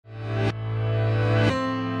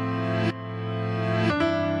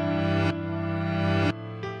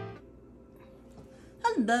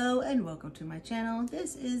Hello and welcome to my channel.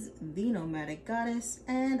 This is the Nomadic Goddess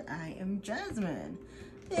and I am Jasmine.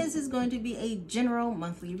 This is going to be a general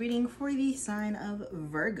monthly reading for the sign of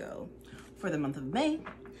Virgo for the month of May.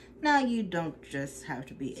 Now you don't just have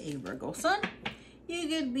to be a Virgo Sun. You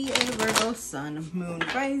could be a Virgo Sun, Moon,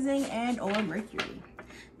 Rising, and or Mercury.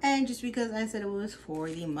 And just because I said it was for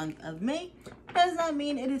the month of May does not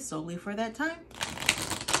mean it is solely for that time.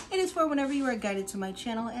 It is for whenever you are guided to my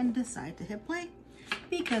channel and decide to hit play.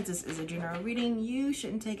 Because this is a general reading, you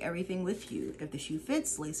shouldn't take everything with you. If the shoe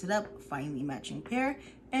fits, lace it up, find the matching pair,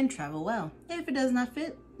 and travel well. If it does not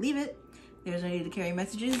fit, leave it. There's no need to carry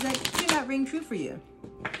messages that do not ring true for you.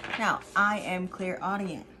 Now, I am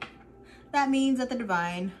clairaudient. That means that the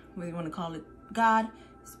divine, whether you want to call it God,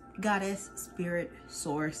 Goddess, Spirit,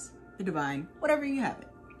 Source, the divine, whatever you have it,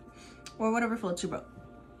 or whatever floats your boat.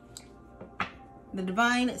 The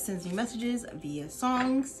divine sends me messages via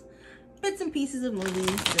songs, bits and pieces of movies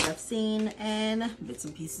that I've seen, and bits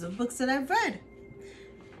and pieces of books that I've read.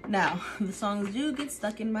 Now, the songs do get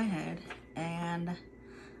stuck in my head, and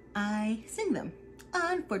I sing them.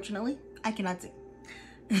 Unfortunately, I cannot sing.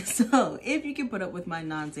 So, if you can put up with my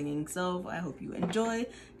non-singing self, I hope you enjoy,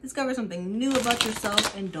 discover something new about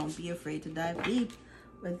yourself, and don't be afraid to dive deep.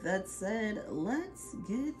 With that said, let's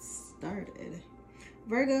get started.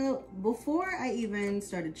 Virgo, before I even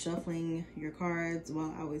started shuffling your cards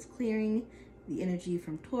while I was clearing the energy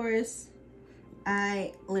from Taurus,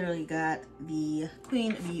 I literally got the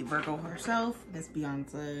Queen, the Virgo herself, Miss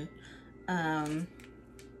Beyonce. I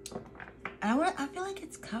feel like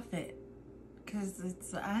it's Cuff It, because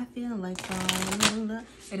it's, I feel like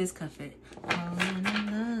it is Cuff It.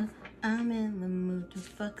 I'm in the mood to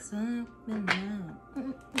fuck something up.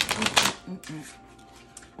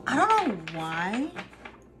 I don't know why,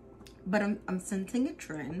 but I'm sensing a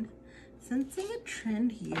trend. Sensing a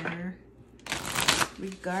trend here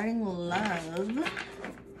regarding love.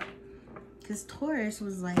 Because Taurus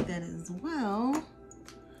was like that as well.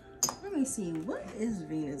 Let me see, what is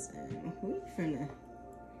Venus in? We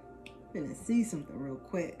finna see something real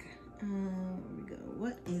quick. Here we go.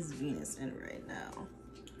 What is Venus in right now?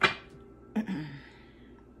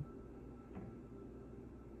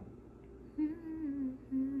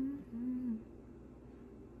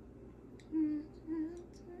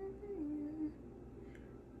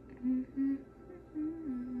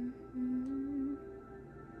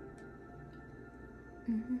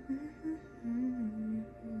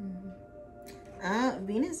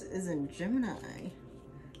 Venus is in Gemini.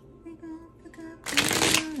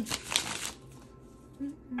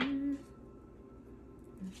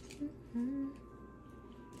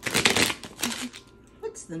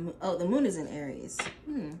 What's the moon? Oh, the moon is in Aries.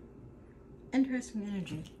 Interesting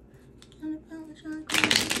energy.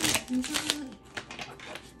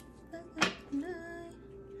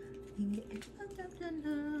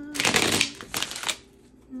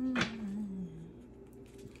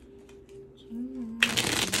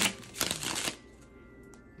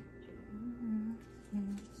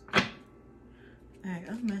 Alright,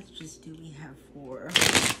 what messages do we have for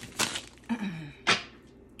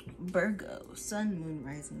Virgo, Sun, Moon,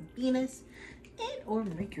 Rising, Venus, and or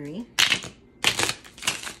Mercury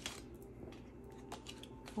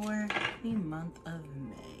for the month of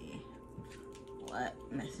May? What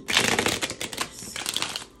messages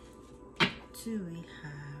do we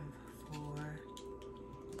have for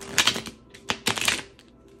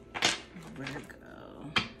Virgo?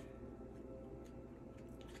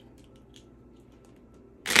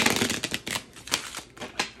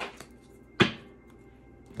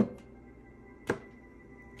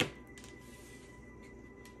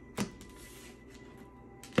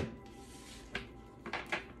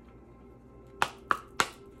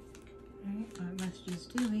 What messages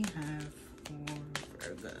do we have for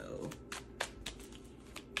Virgo?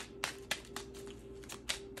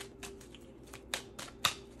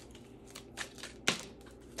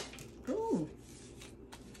 Ooh.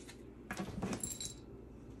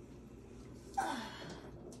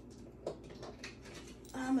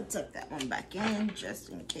 I'm gonna tuck that one back in just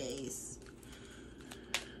in case.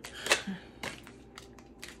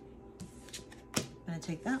 Gonna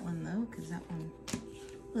take that one though, because that one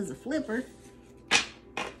was a flipper.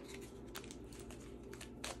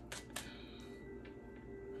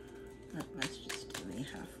 What messages do we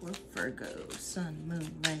have for Virgo, Sun,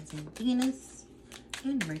 Moon, Rising, Venus,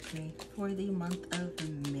 and Mercury for the month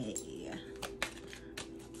of May?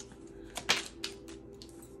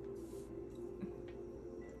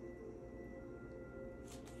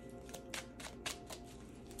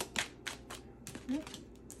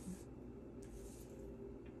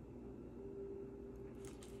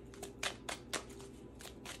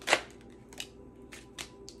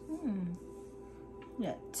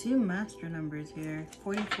 two master numbers here,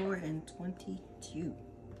 44 and 22.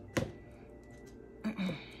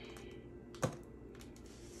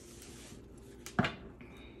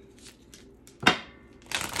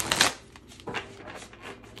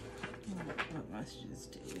 What messages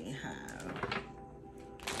do we have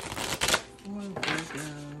for Virgo,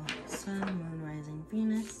 Sun, Moon, Rising,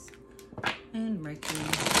 Venus, and Mercury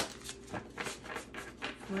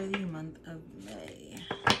for the month of May?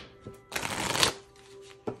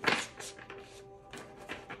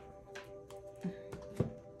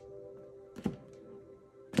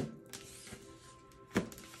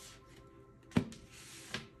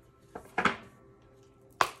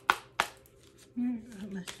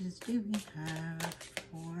 What messages do we have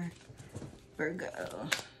for Virgo?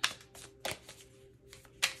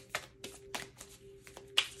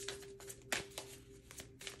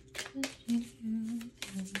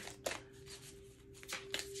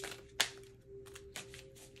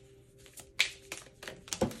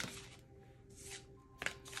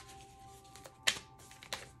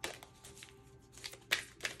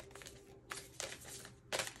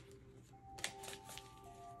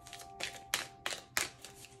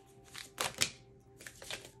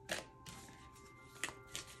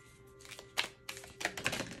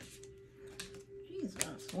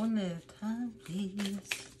 Jesus, one at a time, please.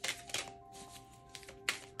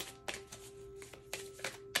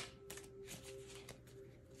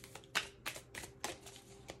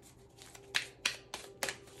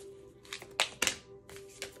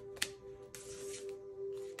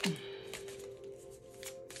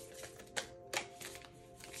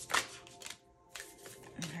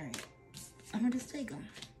 Alright, I'm gonna just take them.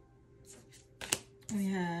 We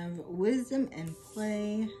have wisdom and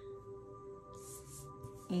play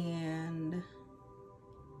and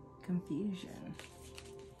confusion.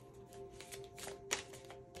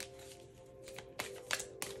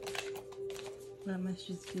 What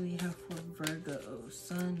messages do we have for Virgo,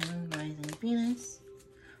 Sun, Moon, Rising, Venus,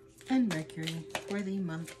 and Mercury for the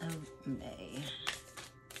month of May?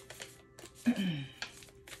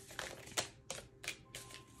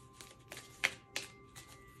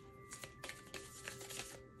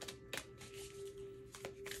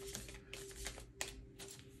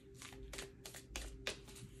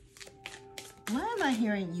 Why am I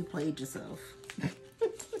hearing you played yourself?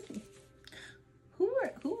 Who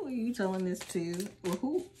are you telling this to? Or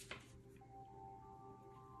who?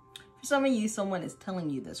 For some of you, someone is telling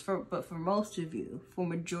you this. But for most of you, for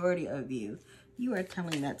majority of you, you are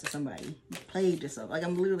telling that to somebody. You played yourself. Like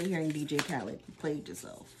I'm literally hearing DJ Khaled. You played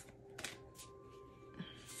yourself.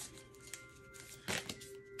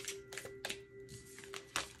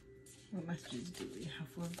 What messages do we have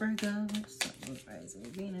for Virgo, Sun, Rising,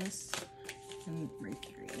 Venus, and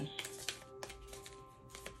Mercury?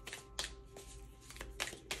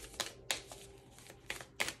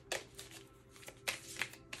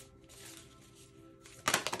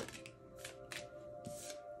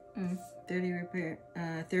 Mm, 30 repair,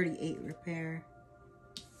 38 repair.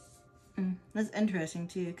 That's interesting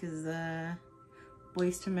too, because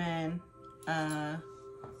Boyz II Men,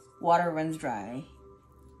 Water Runs Dry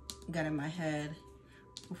got in my head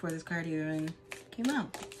before this card even came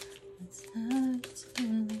out. It's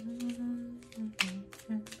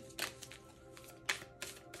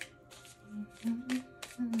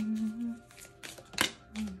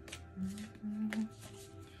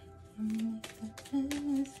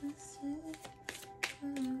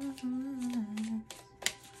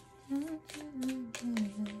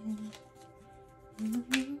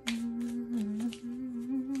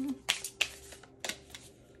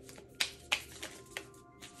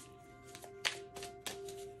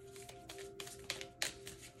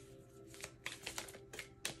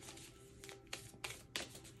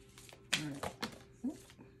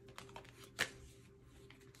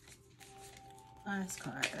last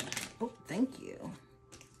card. Oh, thank you.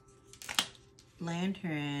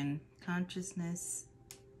 Lantern. Consciousness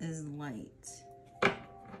is light.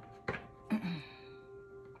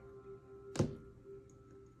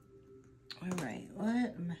 All right,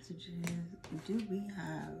 what messages do we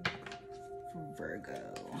have for Virgo?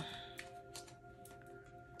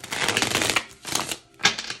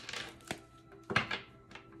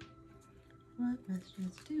 What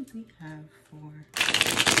messages do we have for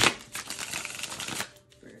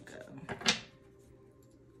Virgo?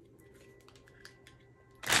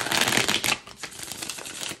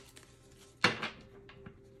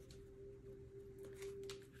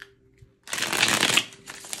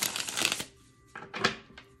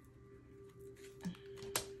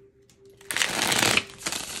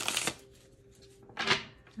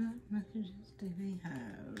 What messages do we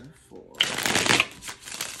have for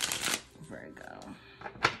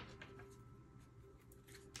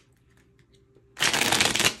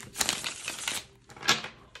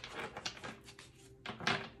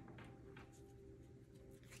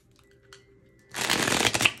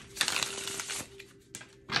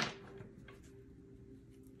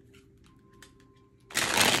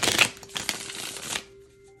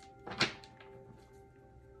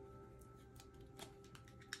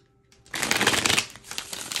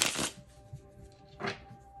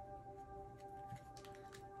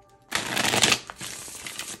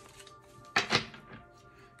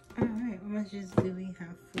messages do we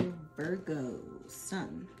have for Virgo,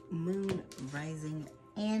 Sun, Moon, Rising,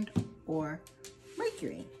 and or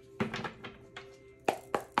Mercury?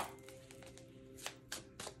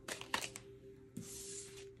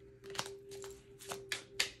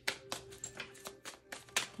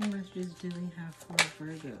 What messages do we have for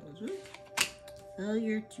Virgos? Ooh.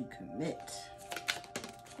 Failure to commit.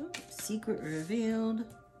 Ooh. Secret revealed.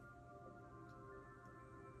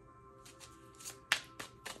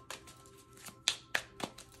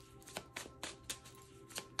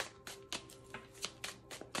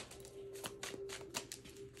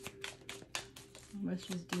 What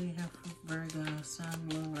messages do we have for Virgo, Sun,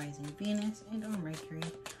 Moon, Rising, Venus, and or Mercury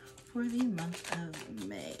for the month of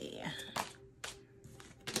May?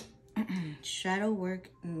 Shadow work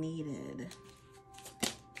needed.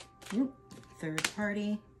 Oop. Third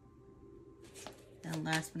party. And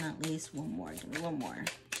last but not least, one more. Give me one more.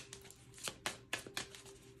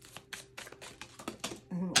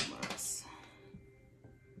 Almost.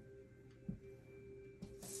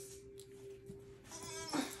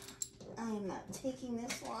 I am not taking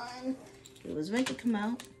this one. It was meant to come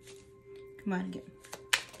out. Come out again.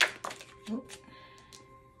 Oh.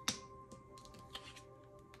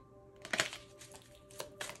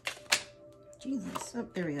 Jesus. Oh,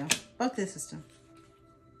 there we go. Fuck this system.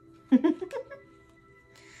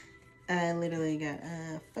 I literally got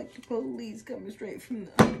fuck the police coming straight from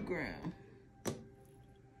the underground.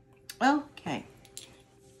 Okay.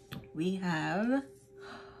 We have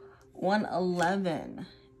 111.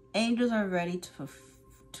 Angels are ready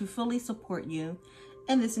to fully support you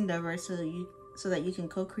in this endeavor so that you can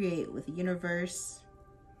co-create with the universe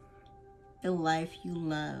a life you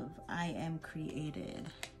love. I am created.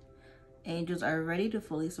 Angels are ready to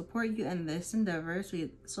fully support you in this endeavor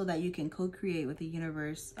so that you can co-create with the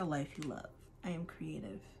universe a life you love. I am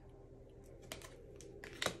creative.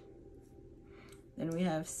 Then we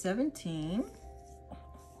have 17.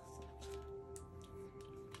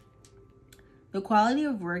 The quality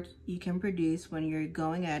of work you can produce when you're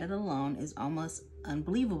going at it alone is almost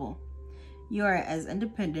unbelievable. You are as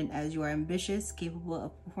independent as you are ambitious, capable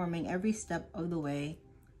of performing every step of the way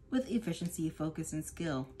with efficiency, focus, and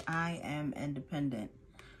skill. I am independent.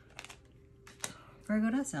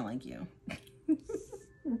 Virgo, that sound like you.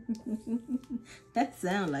 That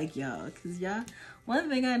sound like y'all. Because y'all, one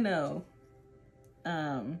thing I know,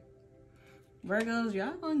 Virgos,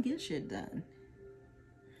 y'all gonna get shit done.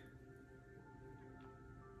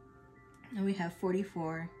 And we have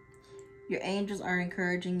 44. Your angels are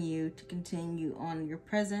encouraging you to continue on your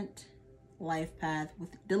present life path with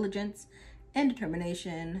diligence and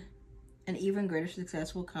determination, and even greater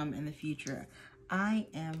success will come in the future. I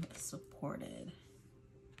am supported.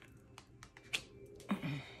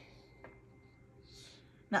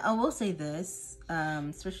 Now, I will say this,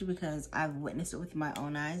 especially because I've witnessed it with my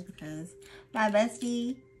own eyes, because my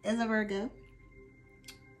bestie is a Virgo.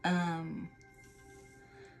 And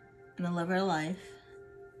I love her life.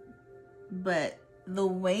 But the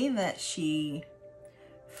way that she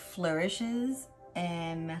flourishes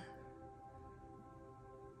and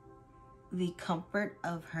the comfort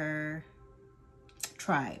of her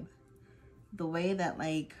tribe, the way that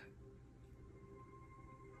like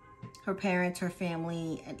her parents, her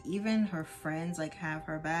family, and even her friends like have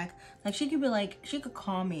her back. Like she could be like, she could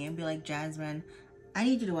call me and be like, Jasmine, I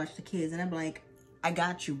need you to watch the kids, and I'm like, I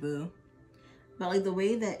got you, boo. But like the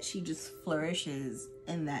way that she just flourishes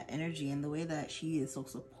in that energy, and the way that she is so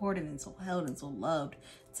supported and so held and so loved,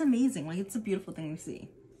 it's amazing. Like it's a beautiful thing to see.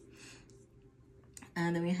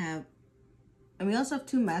 And then we also have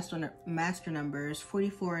two master numbers,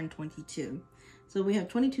 44 and 22. So we have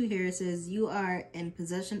 22 here. It says, you are in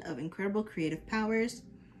possession of incredible creative powers,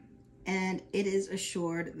 and it is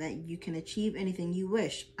assured that you can achieve anything you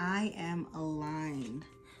wish. I am aligned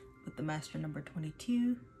with the master number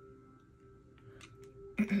 22.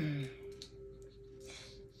 And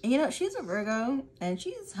you know, she's a Virgo, and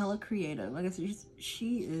she's hella creative. Like I said,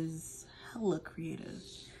 she is hella creative.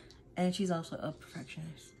 And she's also a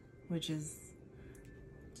perfectionist, which is,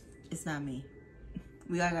 it's not me.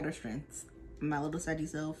 We all got our strengths. My little sidey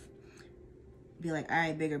self be like, all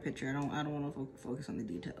right, bigger picture. I don't want to focus on the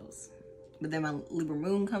details. But then my Libra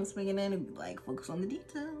moon comes swinging in and be like, focus on the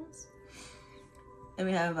details. And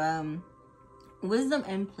we have wisdom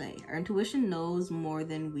and play. Our intuition knows more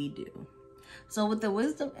than we do. So with the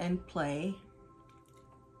wisdom and play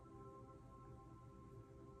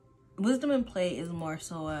is more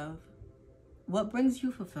so of what brings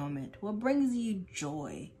you fulfillment, what brings you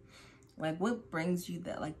joy, like what brings you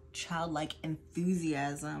that like childlike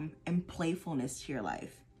enthusiasm and playfulness to your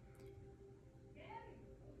life.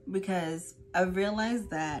 Because I realized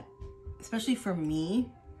that especially for me,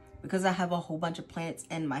 because I have a whole bunch of planets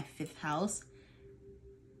in my 5th house.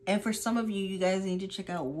 And for some of you, you guys need to check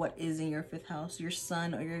out what is in your 5th house, your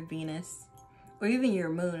sun or your Venus, or even your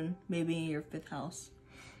moon, maybe in your 5th house.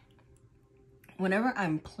 Whenever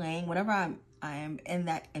I'm playing, whenever I am in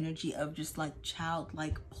that energy of just like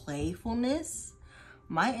childlike playfulness,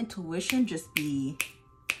 my intuition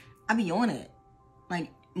I be on it, like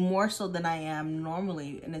more so than I am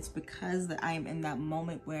normally. And it's because that I am in that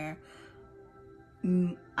moment where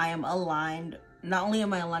I am aligned. Not only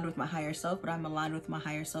am I aligned with my higher self, but I'm aligned with my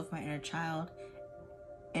higher self, my inner child,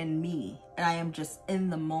 and me. And I am just in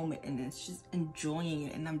the moment, and it's just enjoying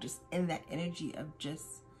it. And I'm just in that energy of just,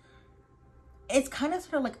 it's kind of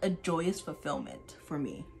sort of like a joyous fulfillment for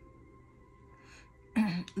me.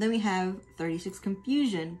 Then we have 36,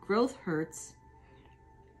 confusion. Growth hurts,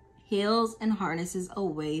 heals, and harnesses a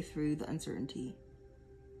way through the uncertainty.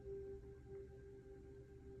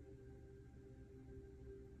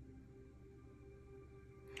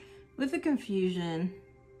 With the confusion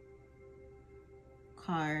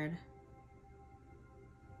card,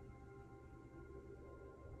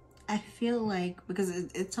 I feel like, because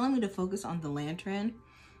it's telling me to focus on the lantern.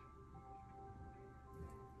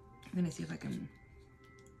 I'm gonna see if I can,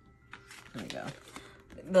 there we go.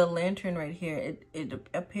 The lantern right here, it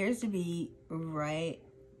appears to be right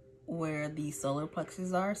where the solar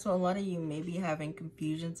plexus are. So a lot of you may be having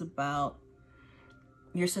confusions about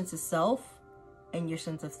your sense of self and your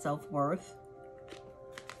sense of self-worth.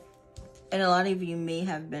 And a lot of you may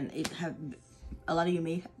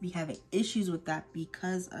be having issues with that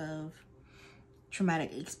because of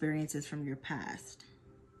traumatic experiences from your past,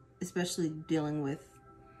 especially dealing with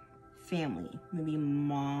family, maybe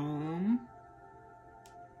mom,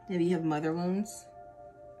 maybe you have mother wounds.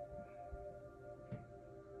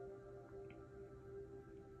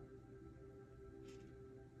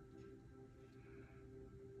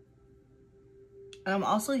 I'm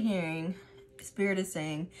also hearing Spirit is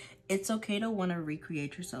saying it's okay to want to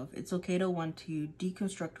recreate yourself. It's okay to want to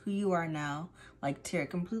deconstruct who you are now, like tear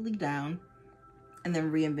it completely down and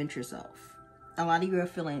then reinvent yourself. A lot of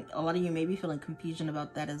you may be feeling confusion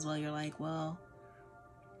about that as well. You're like, well,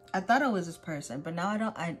 I thought I was this person, but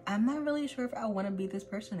now I'm not really sure if I want to be this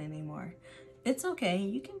person anymore. It's okay.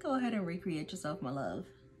 You can go ahead and recreate yourself, my love.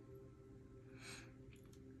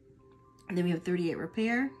 And then we have 38,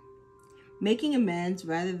 repair. Making amends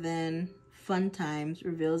rather than fun times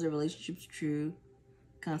reveals a relationship's true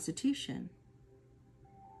constitution.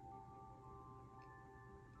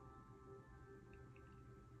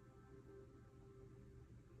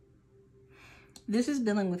 This is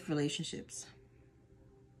dealing with relationships.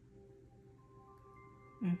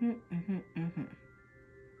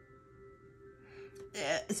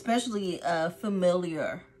 Especially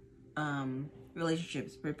familiar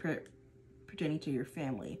relationships pertaining to your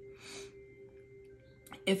family.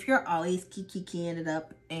 If you're always kiki-keying it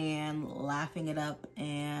up and laughing it up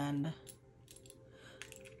and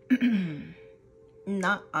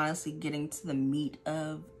not honestly getting to the meat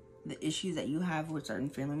of the issues that you have with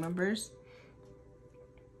certain family members,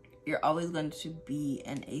 you're always going to be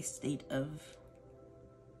in a state of,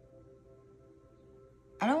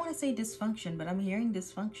 I don't want to say dysfunction, but I'm hearing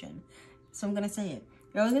dysfunction. So I'm going to say it.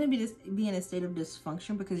 You're always going to be in a state of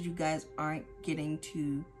dysfunction because you guys aren't getting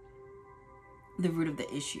to the root of the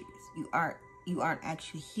issues. You aren't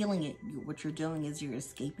actually healing it. What you're doing is you're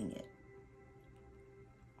escaping it.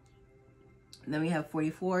 And then we have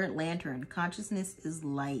 44, lantern. Consciousness is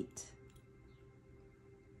light.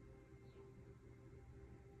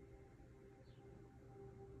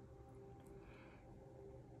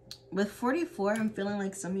 With 44, I'm feeling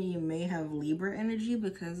like some of you may have Libra energy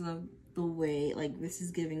because of the way, like, this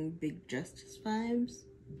is giving big justice vibes.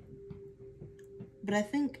 But I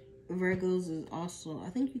think Virgos is also, I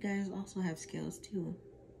think you guys also have scales too,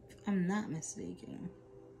 if I'm not mistaken.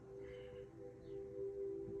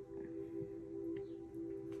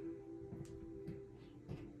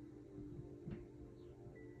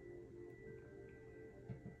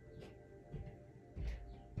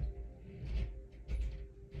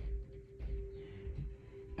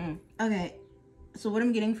 Okay, so what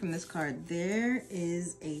I'm getting from this card, there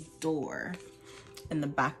is a door in the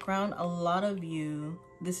background. A lot of you,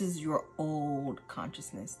 this is your old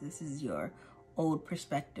consciousness. This is your old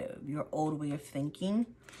perspective, your old way of thinking.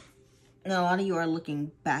 And a lot of you are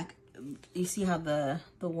looking back. You see how the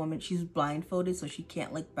woman, she's blindfolded, so she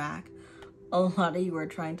can't look back. A lot of you are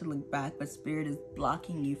trying to look back, but Spirit is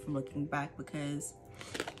blocking you from looking back because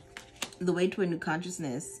the way to a new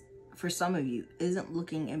consciousness for some of you isn't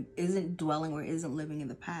looking and isn't dwelling or isn't living in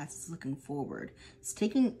the past. It's looking forward. It's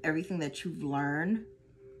taking everything that you've learned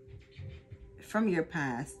from your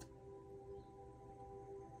past,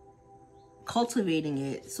 cultivating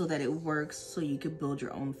it so that it works, so you could build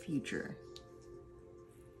your own future.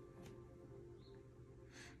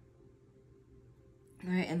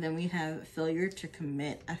 All right, and then we have failure to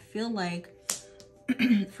commit. I feel like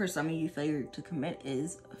for some of you, failure to commit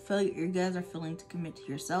is failure. You guys are failing to commit to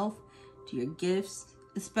yourself, to your gifts,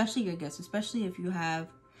 especially your gifts, especially if you have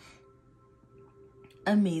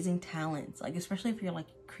amazing talents, like especially if you're like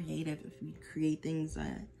creative, if you create things,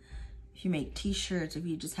 if you make t-shirts, if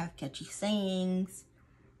you just have catchy sayings,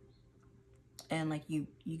 and like you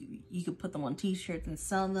could put them on t-shirts and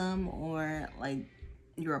sell them, or like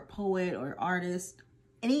you're a poet or artist,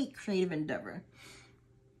 any creative endeavor.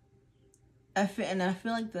 I feel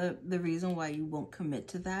like the reason why you won't commit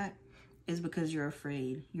to that is because you're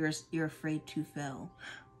afraid. You're afraid to fail.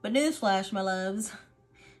 But newsflash, my loves,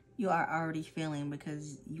 you are already failing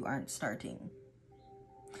because you aren't starting.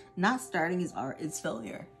 Not starting is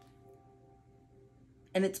failure.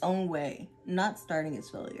 In its own way. Not starting is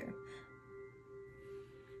failure.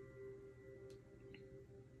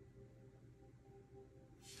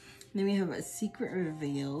 Then we have a secret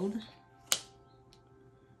revealed.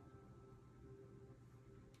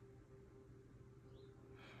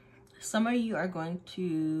 Some of you are going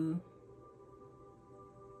to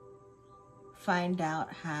find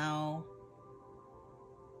out how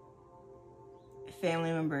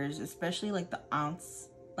family members, especially like the aunts,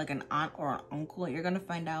 like an aunt or an uncle, you're going to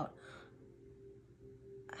find out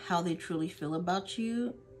how they truly feel about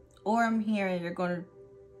you. Or I'm hearing you're going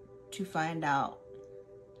to find out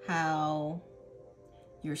how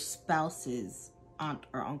your spouse's aunt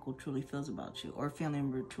or uncle truly feels about you, or family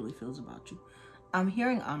member truly feels about you. I'm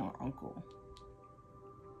hearing aunt or uncle.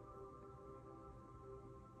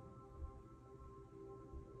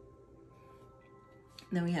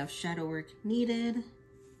 Then we have shadow work needed.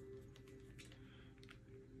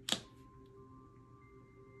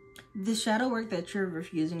 The shadow work that you're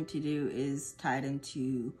refusing to do is tied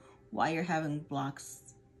into why you're having blocks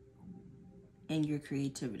in your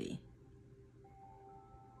creativity.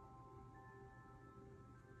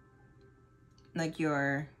 Like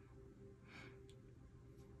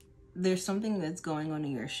there's something that's going on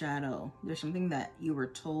in your shadow. There's something that you were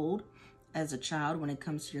told as a child when it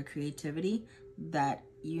comes to your creativity that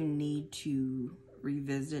you need to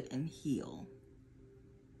revisit and heal.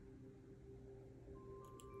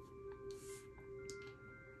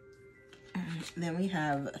 Then we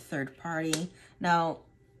have a third party. Now,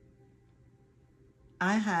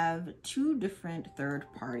 I have two different third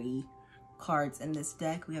party cards in this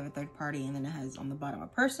deck. We have a third party, and then it has on the bottom a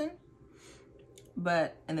person.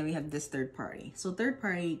 And then we have this third party. So third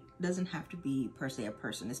party doesn't have to be per se a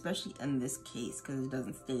person, especially in this case, because it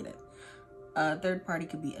doesn't state it. Third party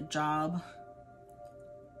could be a job.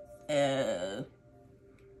 A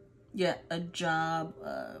job.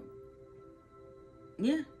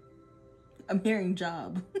 Yeah, I'm hearing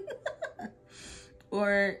job.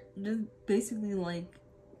 Or just basically like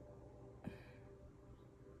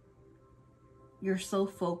you're so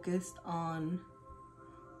focused on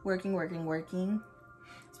working.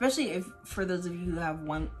 Especially if, for those of you who have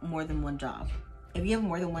more than one job. If you have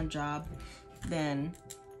more than one job, then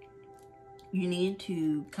you need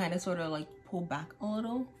to kind of sort of like pull back a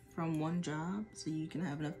little from one job so you can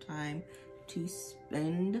have enough time to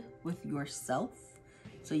spend with yourself,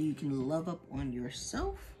 so you can love up on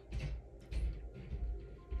yourself.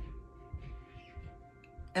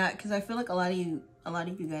 Because I feel like a lot of you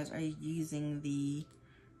guys are using the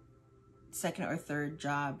second or third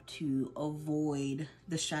job to avoid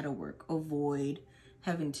the shadow work, avoid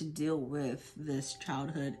having to deal with this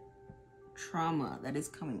childhood trauma that is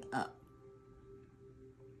coming up.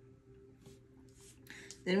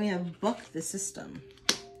 Then we have buck the system.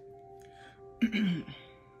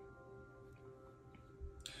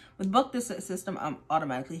 With buck the system, I'm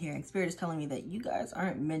automatically hearing Spirit is telling me that you guys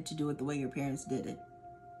aren't meant to do it the way your parents did it.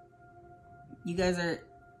 You guys are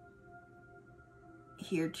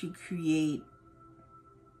here to create.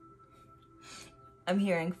 I'm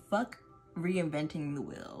hearing fuck reinventing the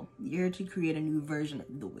wheel. You're here to create a new version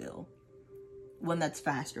of the wheel. One that's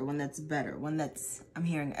faster, one that's better, one that's, I'm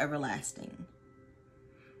hearing, everlasting.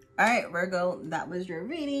 Alright, Virgo, that was your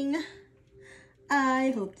reading.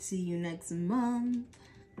 I hope to see you next month.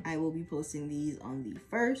 I will be posting these on the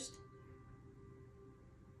 1st.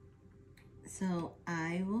 So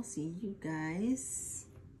I will see you guys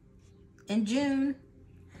in June.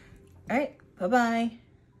 All right, bye-bye.